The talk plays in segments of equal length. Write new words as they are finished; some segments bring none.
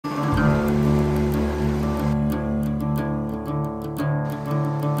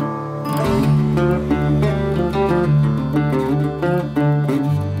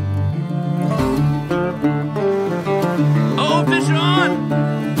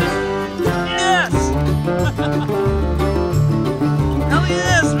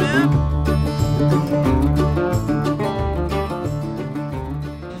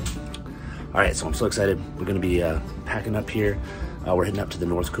so excited. We're gonna be packing up here. We're heading up to the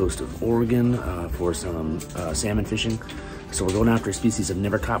north coast of Oregon for some salmon fishing. So we're going after a species I've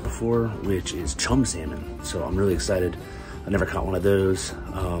never caught before, which is chum salmon. So I'm really excited. I never caught one of those.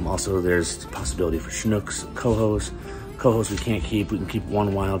 Also, there's possibility for Chinooks, cohos. Cohos we can't keep. We can keep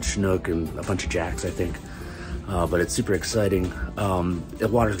one wild Chinook and a bunch of jacks, I think. But it's super exciting. The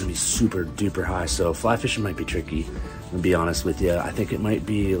water's gonna be super duper high, so fly fishing might be tricky, to be honest with you. I think it might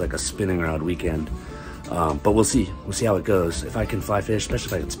be like a spinning rod weekend. But we'll see. We'll see how it goes. If I can fly fish,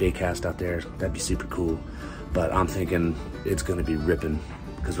 especially if I can spay cast out there, that'd be super cool. But I'm thinking it's gonna be ripping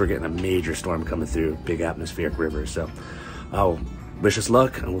because we're getting a major storm coming through, big atmospheric river. So I'll wish us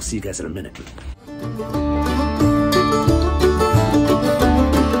luck and we'll see you guys in a minute.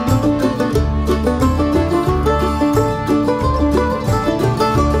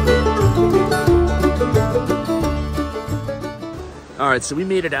 All right, so we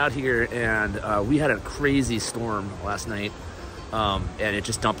made it out here and we had a crazy storm last night. And it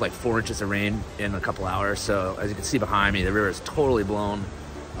just dumped like 4 inches of rain in a couple hours. So as you can see behind me, the river is totally blown.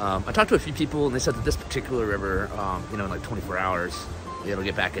 I talked to a few people and they said that this particular river, you know, in like 24 hours, it'll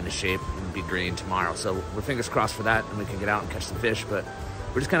get back into shape and be green tomorrow. So we're fingers crossed for that and we can get out and catch some fish. But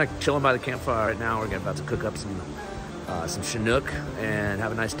we're just kind of chilling by the campfire right now. We're about to cook up some Chinook and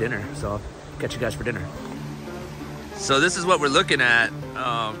have a nice dinner. So I'll catch you guys for dinner. So this is what we're looking at.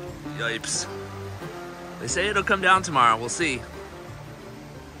 Yipes. They say it'll come down tomorrow. We'll see.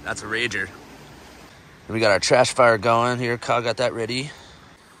 That's a rager. And we got our trash fire going here. Kyle got that ready.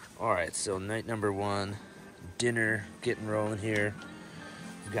 All right, so night number one, dinner getting rolling here.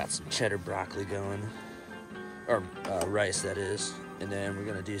 We've got some cheddar broccoli going, or rice that is. And then we're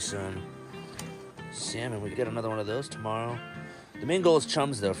gonna do some salmon. We get another one of those tomorrow. The main goal is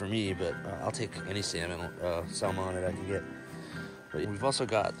chums though for me, but I'll take any salmon, Salmonid I can get. But we've also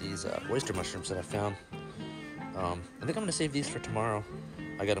got these oyster mushrooms that I found. I think I'm gonna save these for tomorrow.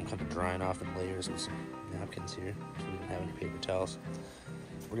 I got them kind of drying off in layers with some napkins here, so we don't have any paper towels.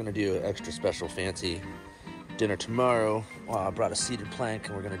 We're gonna do an extra special fancy dinner tomorrow. Well, I brought a seeded plank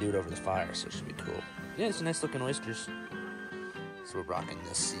and we're gonna do it over the fire, so it should be cool. Yeah, it's nice looking oysters. So we're rocking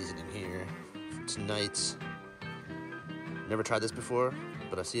this seasoning here for tonight's. Never tried this before,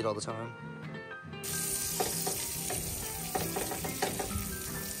 but I see it all the time.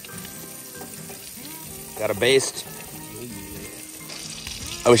 Got a baste.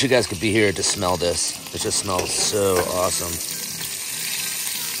 I wish you guys could be here to smell this. It just smells so awesome.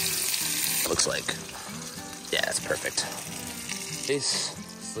 Looks like, yeah, it's perfect. Base,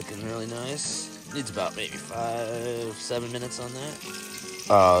 it's looking really nice. Needs about maybe 5-7 minutes on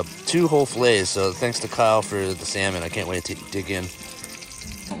that. 2 whole fillets, so thanks to Kyle for the salmon. I can't wait to dig in.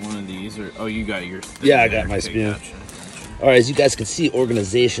 One of these, or oh, you got your spoon. Yeah, I got my spoon. Gotcha. All right, as you guys can see,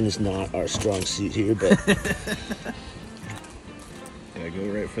 organization is not our strong suit here, but yeah, go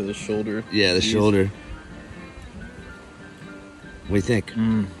right for the shoulder. Yeah, the shoulder. What do you think?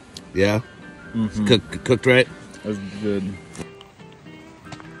 Yeah, cooked right. That's good.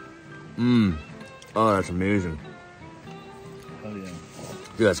 Oh, that's amazing. Oh yeah.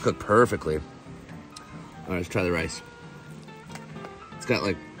 Dude, that's cooked perfectly. All right, let's try the rice. It's got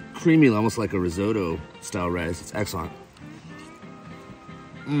like creamy, almost like a risotto style rice. It's excellent.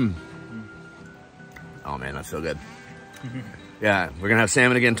 Oh man, that's so good. Yeah, we're gonna have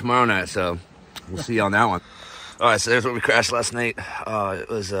salmon again tomorrow night, so we'll see you on that one. All right, so there's where we crashed last night. It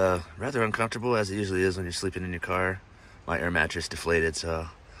was rather uncomfortable, as it usually is when you're sleeping in your car. My air mattress deflated, so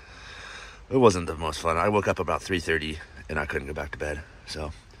it wasn't the most fun. I woke up about 3:30 and I couldn't go back to bed.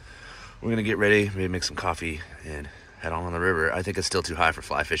 So we're gonna get ready, maybe make some coffee and head on the river. I think it's still too high for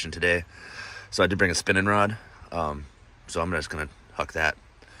fly fishing today, so I did bring a spinning rod. So I'm just gonna huck that.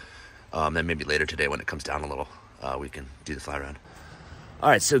 Then maybe later today when it comes down a little, we can do the fly rod. All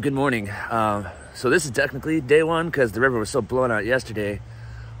right, so good morning. So this is technically day one because the river was so blown out yesterday,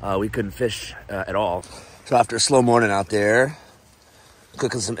 we couldn't fish at all. So after a slow morning out there,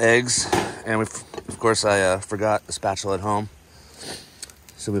 cooking some eggs, and of course I forgot the spatula at home,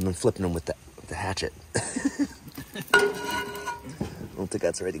 so we've been flipping them with the hatchet. I don't think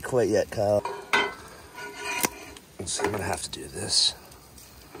that's ready quite yet, Kyle. So I'm gonna have to do this.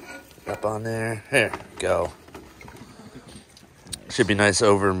 Up on there. There we go. Should be nice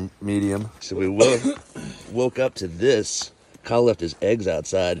over medium. So we woke up to this. Kyle left his eggs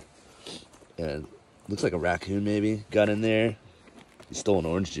outside. And looks like a raccoon maybe got in there. He stole an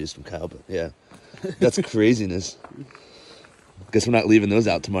orange juice from Kyle, but yeah. That's craziness. Guess we're not leaving those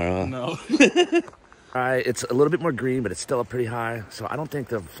out tomorrow, huh? No. Alright, it's a little bit more green, but it's still up pretty high. So I don't think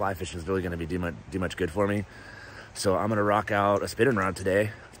the fly fishing is really going to do much good for me. So I'm going to rock out a spinning rod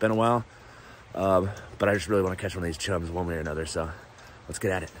today. It's been a while. But I just really want to catch one of these chums one way or another, so let's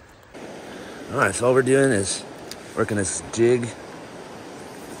get at it. All right, so all we're doing is working this jig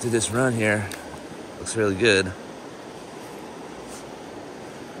through this run here. Looks really good.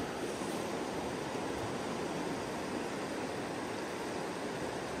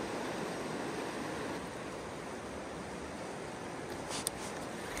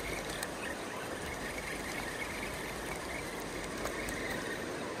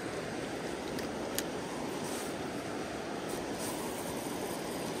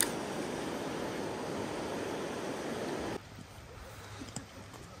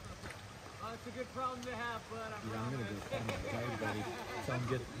 It's a good problem to have, but I'm gonna go find my guide buddy. Tell him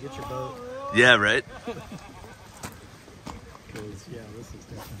get your boat. Yeah, right? Yeah, this is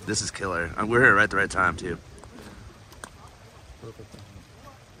definitely This is killer. And we're here right at the right time, too. perfect.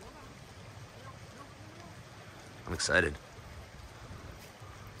 I'm excited.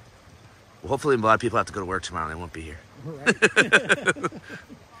 Well, hopefully a lot of people have to go to work tomorrow and they won't be here.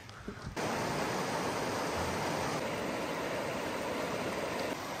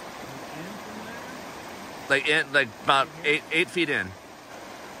 Right. Like about 8 feet in.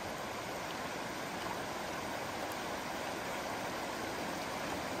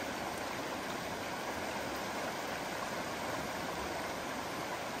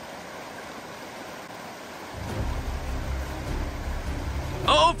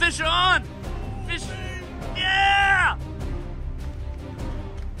 Oh, fish are on! Fish, yeah!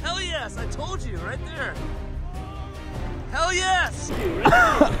 Hell yes, I told you, right there. Hell yes!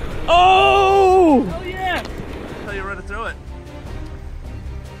 Oh! Hell yeah! Hell, you're running through it.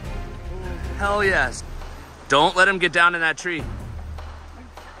 Hell yes. Don't let him get down in that tree.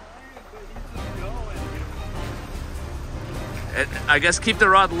 I guess keep the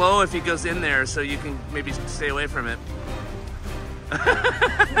rod low if he goes in there so you can maybe stay away from it.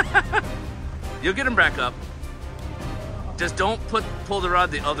 You'll get him back up. Just don't pull the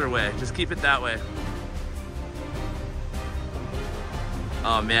rod the other way. Just keep it that way.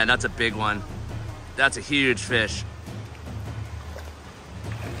 Oh man, that's a big one. That's a huge fish.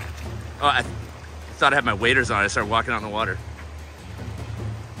 Oh, I thought I had my waders on. I started walking out in the water.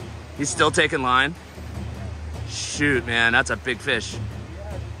 He's still taking line. Shoot, man, that's a big fish.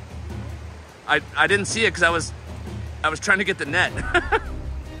 I didn't see it because I was trying to get the net.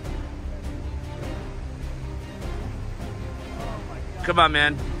 Come on,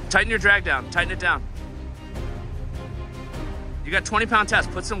 man. Tighten your drag down. Tighten it down. You got 20-pound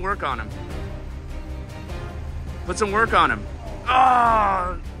test. Put some work on him. Put some work on him.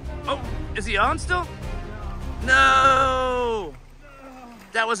 Oh, is he on still? No.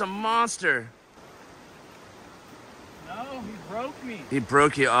 That was a monster. No, he broke me. He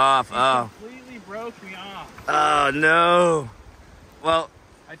broke you off. He completely broke me off. Oh, no. Well.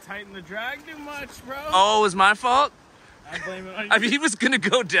 I tightened the drag too much, bro. Oh, it was my fault? I blame it on you. I mean, he was going to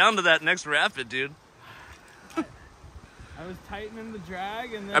go down to that next rapid, dude. I was tightening the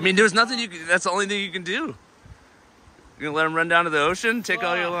drag and then... I mean, there's nothing you can... That's the only thing you can do. You're going to let him run down to the ocean, take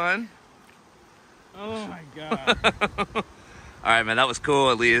all your line? Oh, my God. All right, man, that was cool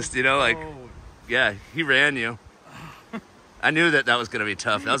at least, you know? Like, yeah, he ran you. I knew that was gonna be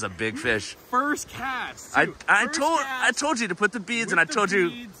tough. That was a big fish. First cast. I told you to put the beads, and I told you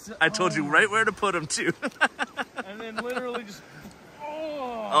right where to put them too. And then literally just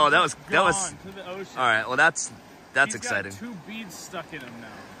that was to the ocean. All right. Well, that's He's exciting. Got 2 beads stuck in him now.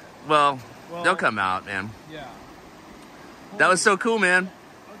 Well, they'll come out, man. Yeah. That was so cool, man.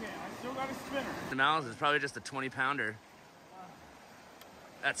 Okay, I still got a spinner. The mouse is probably just a 20-pounder.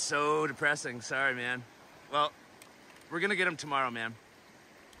 That's so depressing. Sorry, man. Well. We're gonna get him tomorrow, man.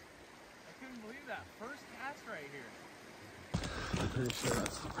 I couldn't believe that. First cast right here.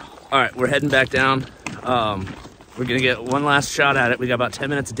 All right, we're heading back down. We're gonna get one last shot at it. We got about 10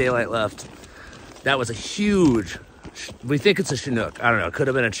 minutes of daylight left. That was a huge, we think it's a Chinook. I don't know, it could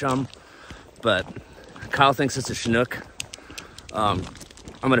have been a chum, but Kyle thinks it's a Chinook. I'm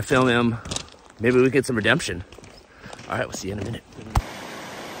gonna film him. Maybe we get some redemption. All right, we'll see you in a minute.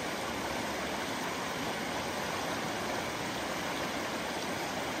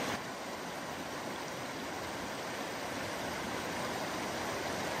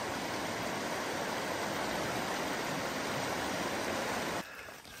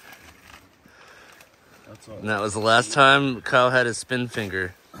 And that was the last time Kyle had his spin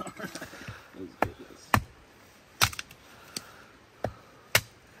finger.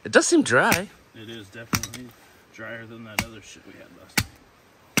 It does seem dry. It is definitely drier than that other shit we had last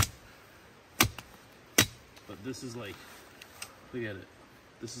night. But this is like, look at it.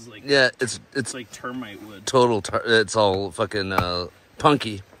 This is like, yeah, it's like termite wood. Total, it's all fucking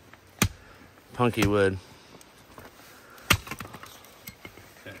punky. punky wood.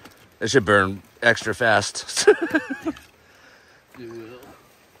 Okay. It should burn extra fast. You will.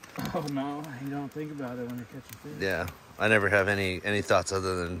 Oh no, you don't think about it when you're catching fish. Yeah, I never have any thoughts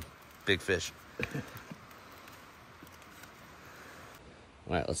other than big fish.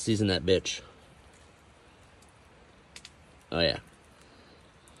 All right, let's season that bitch. Oh yeah.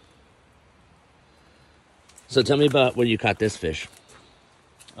 So tell me about when you caught this fish.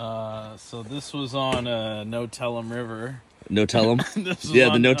 So this was on No Tell 'em River. No tell 'em. This was Yeah,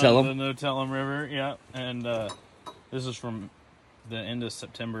 the on, No Tell 'em. The No Tell 'em River, yeah. And this was from the end of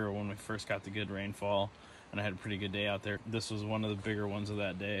September when we first got the good rainfall, and I had a pretty good day out there. This was one of the bigger ones of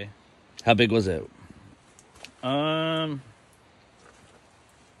that day. How big was it? I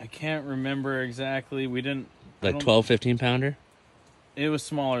can't remember exactly. We didn't Like 12, 15 pounder? It was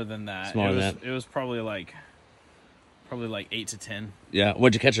smaller than that. Smaller than that? It was probably like 8 to 10. Yeah.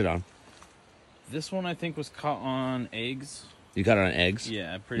 What'd you catch it on? This one I think was caught on eggs. You caught it on eggs?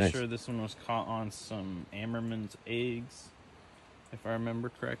 Yeah, I'm pretty Nice. sure this one was caught on some Ammerman's eggs, if I remember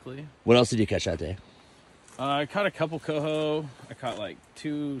correctly. What else did you catch that day? I caught a couple coho. I caught like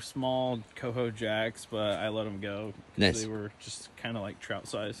 2 small coho jacks, but I let them go. 'Cause Nice. They were just kind of like trout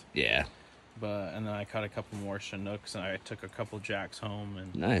size. Yeah. And then I caught a couple more Chinooks, and I took a couple jacks home,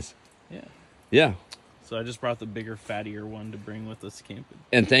 and Nice. yeah. Yeah. So I just brought the bigger, fattier one to bring with us camping.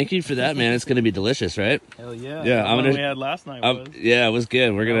 And thank you for that, man. It's gonna be delicious, right? Hell yeah! Yeah, The I'm one gonna- we had last night was. Yeah, it was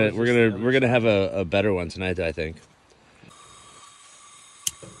good. We're That was just the other we're gonna have a better one tonight, I think.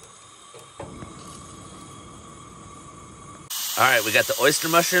 All right, we got the oyster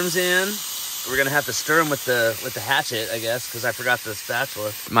mushrooms in. We're gonna have to stir them with the hatchet, I guess, because I forgot the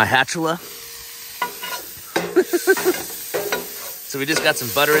spatula. My hatchula. So we just got some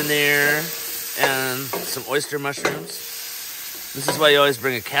butter in there and some oyster mushrooms. This is why you always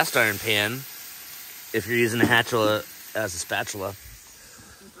bring a cast iron pan if you're using a hatchula as a spatula.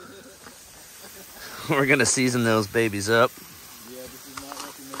 We're gonna season those babies up. Yeah, this is not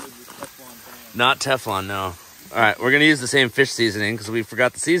recommended with Teflon pan. Not Teflon, no. All right, we're gonna use the same fish seasoning because we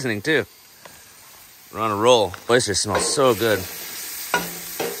forgot the seasoning too. We're on a roll. Oysters smell so good.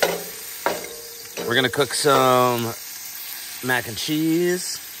 We're gonna cook some mac and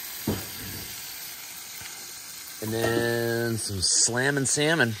cheese. And then some slamming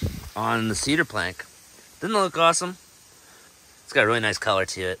salmon on the cedar plank. Didn't it look awesome? It's got a really nice color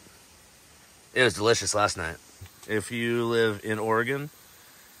to it. It was delicious last night. If you live in Oregon,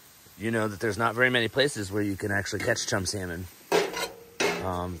 you know that there's not very many places where you can actually catch chum salmon.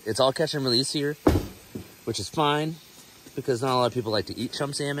 It's all catch and release here, which is fine because not a lot of people like to eat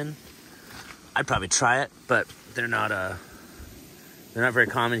chum salmon. I'd probably try it, but they're not very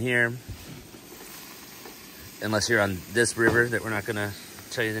common here. Unless you're on this river that we're not gonna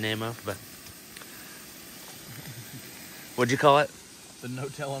tell you the name of, but what'd you call it? The No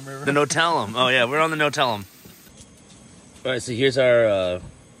Tell 'em River. The No Tell 'em. Oh yeah, we're on the No Tell 'em. All right, so here's our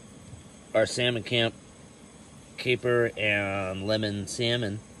salmon camp caper and lemon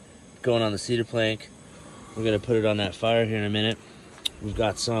salmon going on the cedar plank. We're gonna put it on that fire here in a minute. We've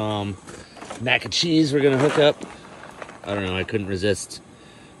got some mac and cheese we're gonna hook up. I don't know, I couldn't resist.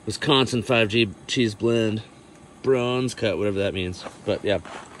 Wisconsin 5G cheese blend, bronze cut, whatever that means. But yeah,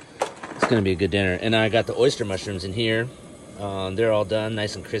 it's gonna be a good dinner. And I got the oyster mushrooms in here. They're all done,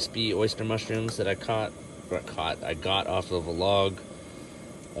 nice and crispy oyster mushrooms that I got off of a log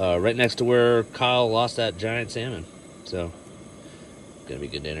right next to where Kyle lost that giant salmon. So, gonna be a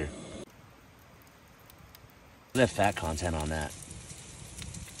good dinner. Look at that fat content on that.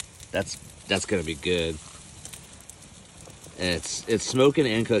 That's gonna be good. And it's smoking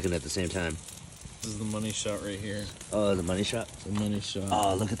and cooking at the same time. This is the money shot right here. Oh, the money shot. The money shot.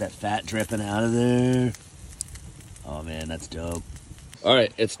 Oh, look at that fat dripping out of there. Oh man, that's dope. All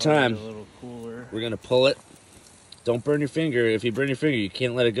right, it's time. A little cooler. We're gonna pull it. Don't burn your finger. If you burn your finger, you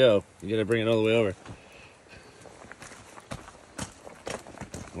can't let it go. You gotta bring it all the way over.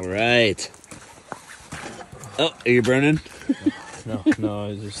 All right. Oh, are you burning? No,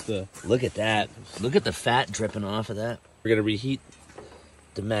 it's just the. Look at that. Look at the fat dripping off of that. We're gonna reheat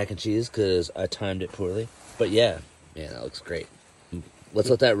the mac and cheese because I timed it poorly. But yeah, man, that looks great. Let's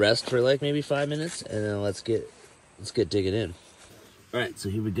let that rest for like maybe 5 minutes, and then let's get digging in. All right, so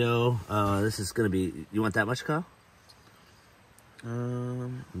here we go. This is gonna be. You want that much, Kyle?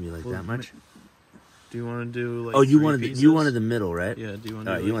 You like that much? Do you want to do like? Oh, you 3 wanted pieces? you wanted the middle, right? Yeah. Do you want?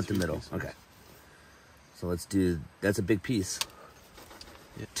 All to right, do you like want the 3 middle. pieces? Okay. So let's do. That's a big piece.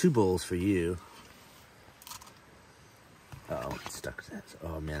 Yeah. 2 bowls for you. Oh, it's stuck to that.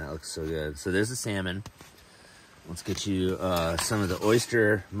 Oh man, that looks so good. So there's the salmon. let's get you some of the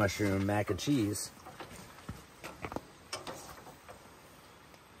oyster mushroom mac and cheese.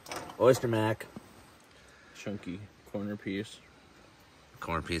 Oyster mac. Chunky corner piece.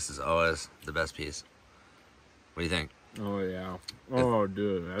 Corner piece is always the best piece. What do you think? Oh yeah. Oh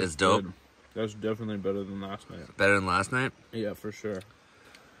dude, that's it's dope. Good. That's definitely better than last night. Better than last night? Yeah, for sure.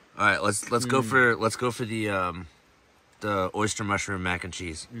 All right, let's go for the oyster mushroom mac and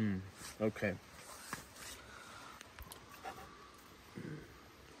cheese. Okay.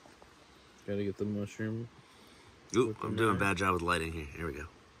 Gotta get the mushroom. Ooh, I'm doing a bad job with lighting here. Here we go.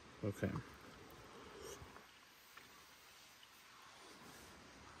 Okay.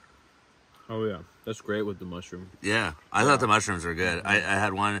 Oh yeah, that's great with the mushroom. Yeah, I thought the mushrooms were good. I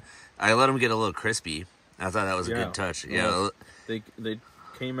had one. I let them get a little crispy. I thought that was a good touch. Yeah, they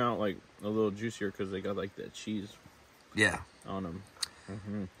came out like a little juicier because they got like that cheese. Yeah. On them.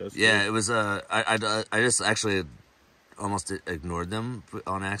 That's yeah, good. it was. I just actually almost ignored them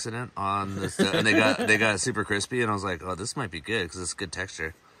on accident on this, and they got super crispy, and I was like, oh, this might be good because it's good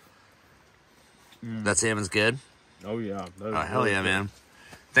texture. That salmon's good. Oh yeah. Oh hell yeah, man.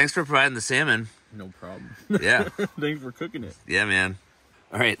 Thanks for providing the salmon. No problem. Yeah. Thanks for cooking it. Yeah, man.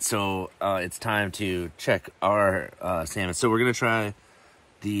 All right, so it's time to check our salmon. So we're going to try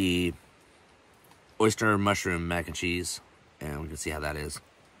the oyster mushroom mac and cheese, and we can see how that is.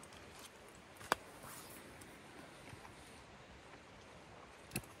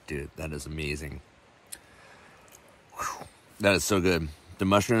 Dude, that is amazing. Whew. That is so good. The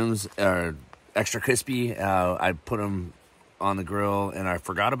mushrooms are extra crispy. I put them on the grill and I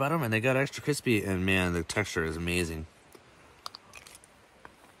forgot about them and they got extra crispy, and man, the texture is amazing.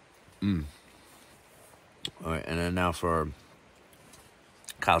 All right, and then now for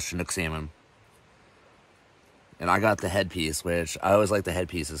Kyle's Chinook salmon. And I got the head piece, which I always like the head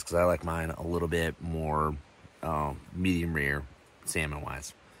pieces because I like mine a little bit more medium rare salmon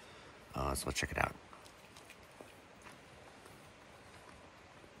wise. So let's check it out.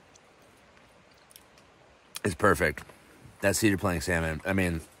 It's perfect. That cedar plank salmon, I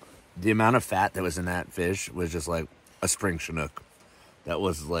mean, the amount of fat that was in that fish was just like a spring Chinook. That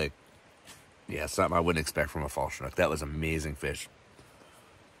was like, yeah, something I wouldn't expect from a fall Chinook. That was amazing fish.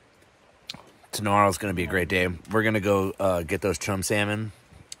 Tomorrow's going to be a great day. We're going to go get those chum salmon,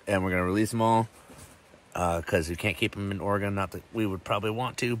 and we're going to release them all because we can't keep them in Oregon. Not that we would probably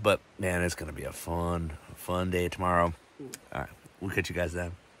want to, but man, it's going to be a fun day tomorrow. All right, we'll catch you guys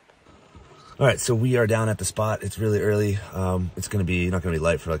then. All right, so we are down at the spot. It's really early. It's going to be not going to be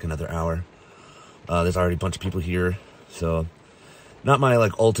light for like another hour. There's already a bunch of people here, so not my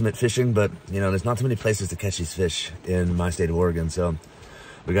like ultimate fishing, but you know, there's not too many places to catch these fish in my state of Oregon, so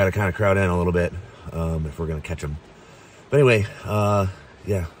we got to kind of crowd in a little bit if we're going to catch them. But anyway,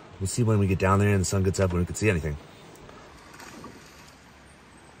 yeah, we'll see when we get down there and the sun gets up when we can see anything.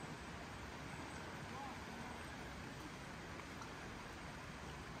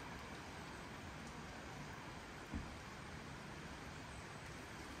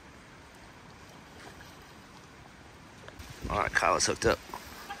 All right, Kyle is hooked up.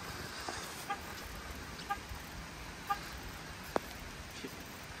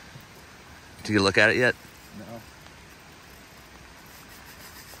 Did you look at it yet? No.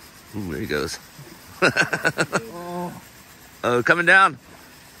 Ooh, there he goes. Oh, coming down.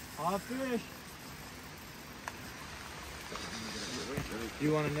 Hot fish. Do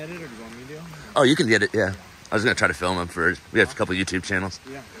you want to net it or do you want me to? Oh, you can get it, yeah. I was going to try to film him first. We have a couple YouTube channels.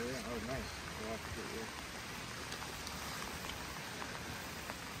 Yeah. Oh, nice. We'll have to get you.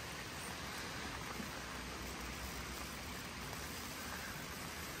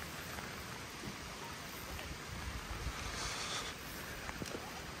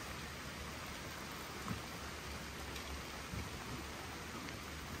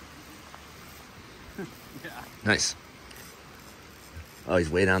 Nice. Oh, he's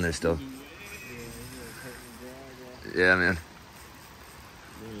way down there still. Yeah, man.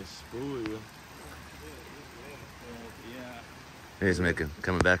 He's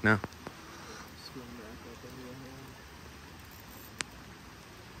coming back now.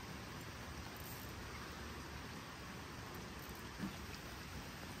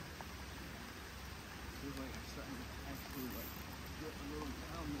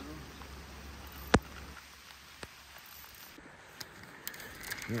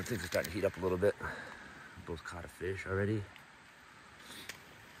 You know, things are starting to heat up a little bit. Both caught a fish already.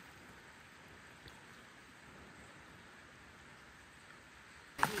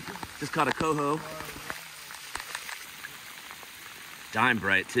 Just caught a coho. Dime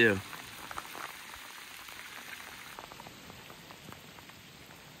bright too.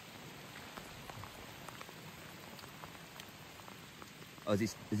 Oh,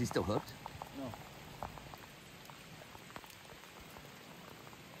 is he still hooked? No.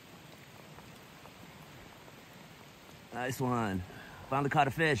 Nice one. Finally caught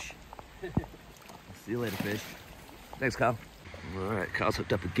a fish. See you later, fish. Thanks, Kyle. All right, Kyle's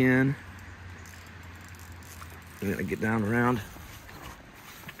hooked up again. I'm gonna get down around.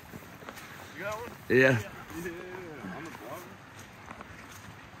 You got one? Yeah. Yeah, on the blogger.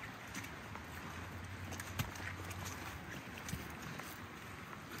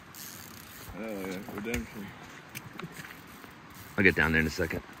 Oh yeah, redemption. I'll get down there in a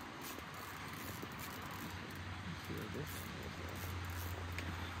second.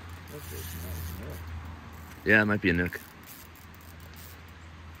 Yeah, it might be a nook.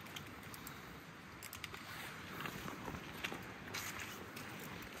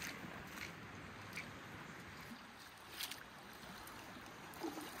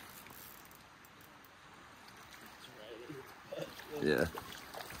 Yeah.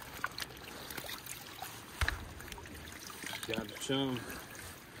 Got the chum.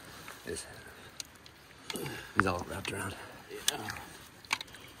 He's all wrapped around.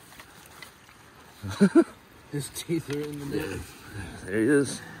 Yeah. His teeth are in the net. There he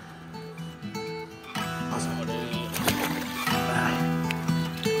is.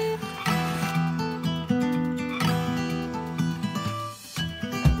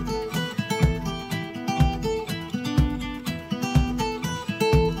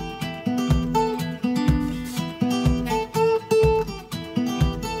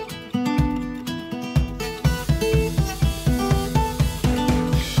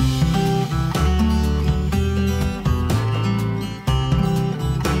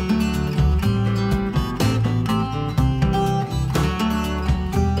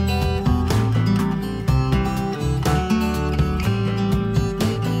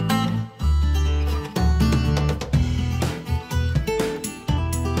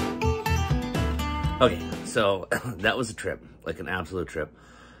 Okay, so that was a trip, like an absolute trip.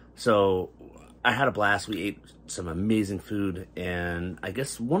 So I had a blast. We ate some amazing food, and I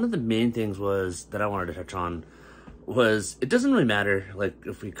guess one of the main things was that I wanted to touch on was it doesn't really matter like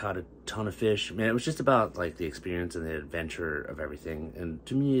if we caught a ton of fish. I mean, it was just about like the experience and the adventure of everything. And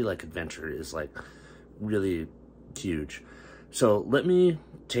to me, like adventure is like really huge. So let me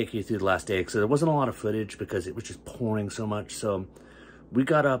take you through the last day. So there wasn't a lot of footage because it was just pouring so much. So we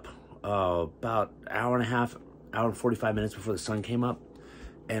got up about hour and a half, hour and 45 minutes before the sun came up,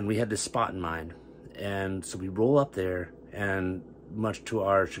 and we had this spot in mind. And so we roll up there, and much to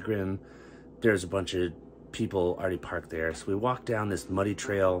our chagrin, there's a bunch of people already parked there. So we walk down this muddy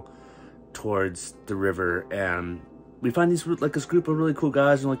trail towards the river, and we find these like this group of really cool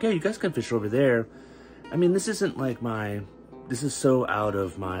guys, and like, hey, you guys can fish over there. I mean, this isn't like this is so out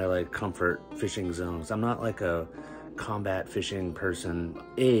of my like comfort fishing zones. I'm not like a combat fishing person.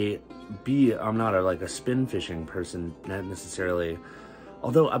 B, I'm not like a spin fishing person, not necessarily.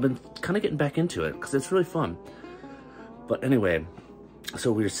 Although I've been kind of getting back into it because it's really fun. But anyway,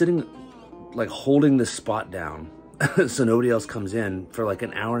 so we were sitting like holding this spot down so nobody else comes in for like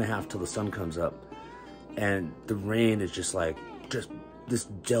an hour and a half till the sun comes up. And the rain is just this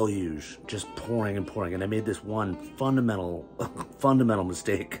deluge, just pouring and pouring. And I made this one fundamental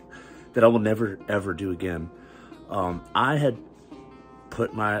mistake that I will never, ever do again. I had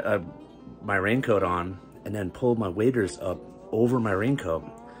put my raincoat on and then pulled my waders up over my raincoat.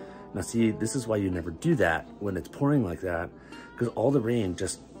 Now see, this is why you never do that when it's pouring like that, because all the rain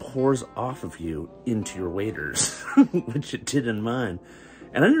just pours off of you into your waders, which it did in mine.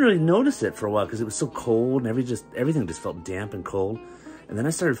 And I didn't really notice it for a while because it was so cold and everything just felt damp and cold. And then I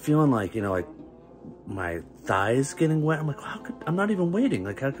started feeling like, you know, like my thighs getting wet. I'm like, I'm not even wading.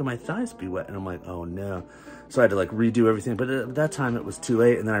 Like, how could my thighs be wet? And I'm like, oh no. So I had to like redo everything. But at that time it was too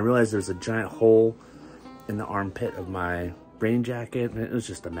late. And then I realized there's a giant hole in the armpit of my rain jacket. And it was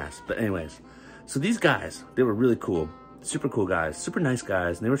just a mess. But anyways, so these guys, they were really cool. Super cool guys, super nice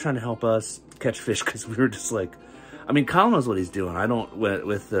guys. And they were trying to help us catch fish because we were just like, I mean, Kyle knows what he's doing. I don't,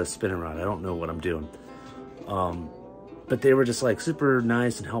 with the spinning rod, I don't know what I'm doing. But they were just like super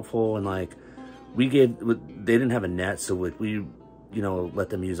nice and helpful. And like, they didn't have a net. So like we, you know, let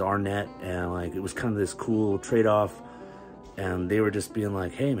them use our net. And like, it was kind of this cool trade-off. And they were just being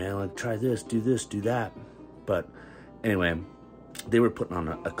like, hey man, like try this, do that. But anyway, they were putting on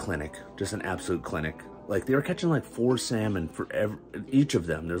a clinic, just an absolute clinic. Like they were catching like 4 salmon for each of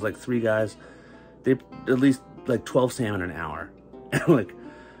them. There's like 3 guys. They at least like 12 salmon an hour. Like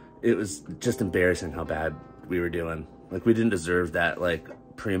it was just embarrassing how bad we were doing. Like we didn't deserve that like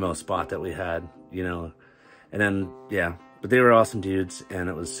primo spot that we had, you know. And then yeah, but they were awesome dudes and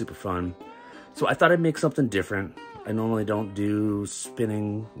it was super fun. So I thought I'd make something different. I normally don't do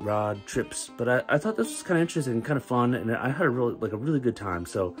spinning rod trips, but I thought this was kind of interesting, kind of fun, and I had a really good time.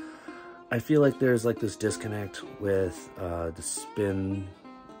 So I feel like there's like this disconnect with the spin,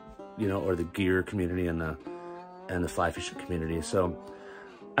 you know, or the gear community and the fly fishing community. So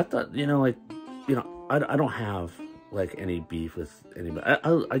I thought, you know, like, you know, I don't have like any beef with anybody.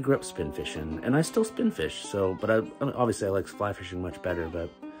 I grew up spin fishing, and I still spin fish. So, but obviously I like fly fishing much better. But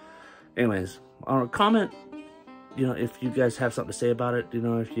anyways, comment, you know, if you guys have something to say about it. You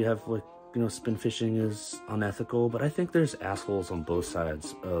know, if you have like, you know, spin fishing is unethical. But I think there's assholes on both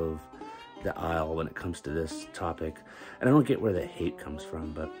sides of the aisle when it comes to this topic, and I don't get where the hate comes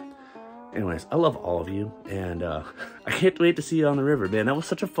from. But anyways, I love all of you, and I can't wait to see you on the river, man. That was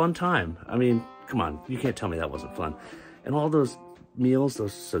such a fun time. I mean, come on, you can't tell me that wasn't fun. And all those meals,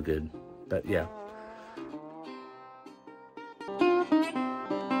 those are so good. But yeah,